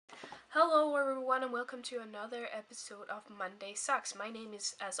Hello everyone and welcome to another episode of Monday Sucks. My name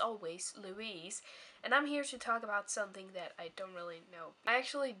is, as always, Louise, and I'm here to talk about something that I don't really know. I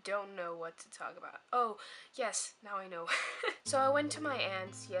actually don't know what to talk about. Oh, yes, now I know. So I went to my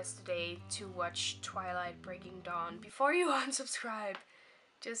aunt's yesterday to watch Twilight Breaking Dawn. Before you unsubscribe,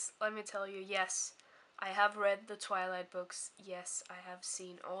 just let me tell you, yes, I have read the Twilight books. Yes, I have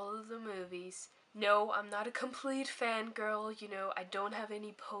seen all of the movies. No, I'm not a complete fangirl, I don't have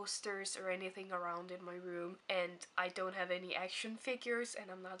any posters or anything around in my room, and I don't have any action figures,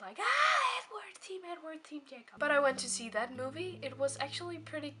 and I'm not like, Edward, Team Jacob. But I went to see that movie. It was actually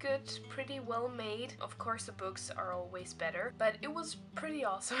pretty good, pretty well made. Of course, the books are always better, but it was pretty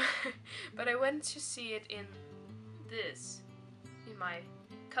awesome. But I went to see it in my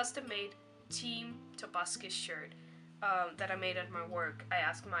custom-made Team TOBUSCUS shirt. That I made at my work. I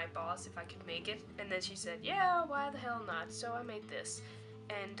asked my boss if I could make it, and then she said, yeah, why the hell not? So I made this.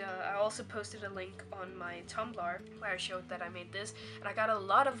 And I also posted a link on my Tumblr where I showed that I made this, and I got a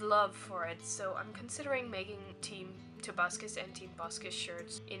lot of love for it, so I'm considering making Team TOBUSCUS and Team BUSCUS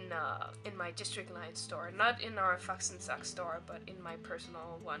shirts in my District Line store. Not in our TheFoxAndSox store, but in my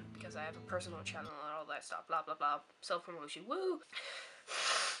personal one, because I have a personal channel and all that stuff, blah blah blah, self-promotion, woo!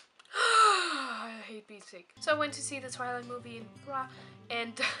 I hate being sick. So I went to see the Twilight movie in blah,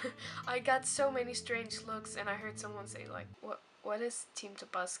 and I got so many strange looks, and I heard someone say like, what is Team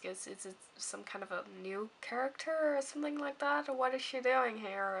TOBUSCUS? Is it some kind of a new character or something like that? Or what is she doing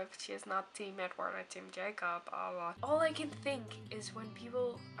here if she is not Team Edward or Team Jacob? Blah, blah. All I can think is when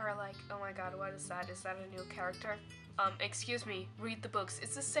people are like, oh my god, what is that? Is that a new character? Excuse me, read the books.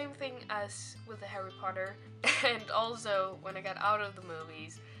 It's the same thing as with the Harry Potter. And also, when I got out of the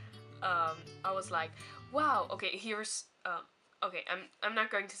movies, I was like, wow, okay, here's, okay, I'm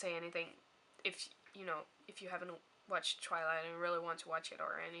not going to say anything if you haven't watched Twilight and really want to watch it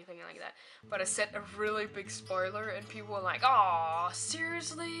or anything like that, but I said a really big spoiler and people were like, aw,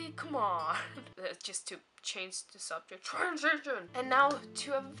 seriously? Come on. Just to change the subject, transition! And now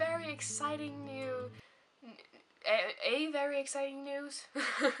to a very exciting news.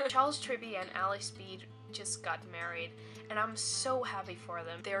 Charles Trippy and Ali Speed just got married, and I'm so happy for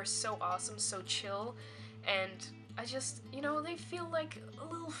them. They are so awesome, so chill, and I just, they feel like a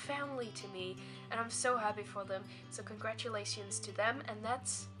little family to me, and I'm so happy for them. So congratulations to them, and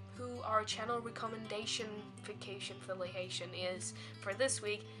that's who our channel recommendation affiliation is for this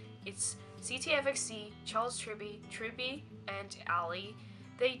week. It's CTFxC, Charles Trippy, and Ali.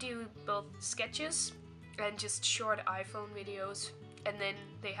 They do both sketches and just short iPhone videos, and then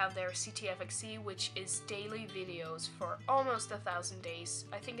they have their CTFxC, which is daily videos for almost 1,000 days.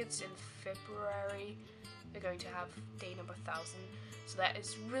 I think it's in February they're going to have day number 1,000, so that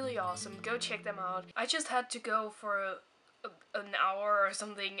is really awesome. Go check them out. I just had to go for an hour or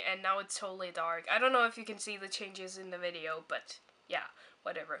something, and now it's totally dark. I don't know if you can see the changes in the video, but yeah,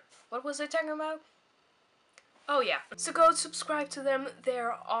 whatever. What was I talking about? Oh yeah, so go subscribe to them.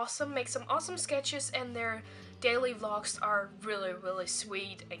 They're awesome, make some awesome sketches, and their daily vlogs are really, really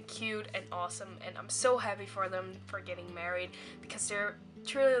sweet and cute and awesome, and I'm so happy for them for getting married, because they're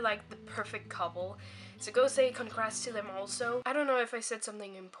truly like the perfect couple. So go say congrats to them also. I don't know if I said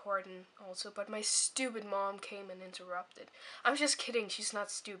something important also, but my stupid mom came and interrupted. I'm just kidding, she's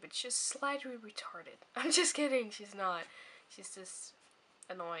not stupid, she's slightly retarded. I'm just kidding, she's not. She's just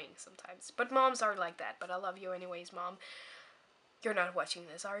annoying sometimes. But moms are like that, but I love you anyways, Mom. You're not watching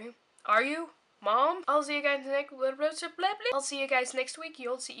this, are you? Are you? Mom? I'll see you guys next week.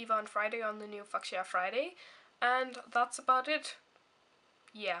 You'll see Eva on Friday on the new Fuck Yeah Friday. And that's about it.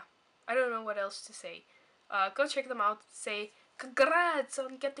 Yeah. I don't know what else to say. Go check them out. Say, congrats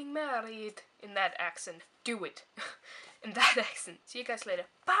on getting married. In that accent. Do it. In that accent. See you guys later.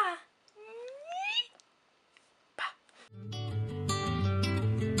 Bye!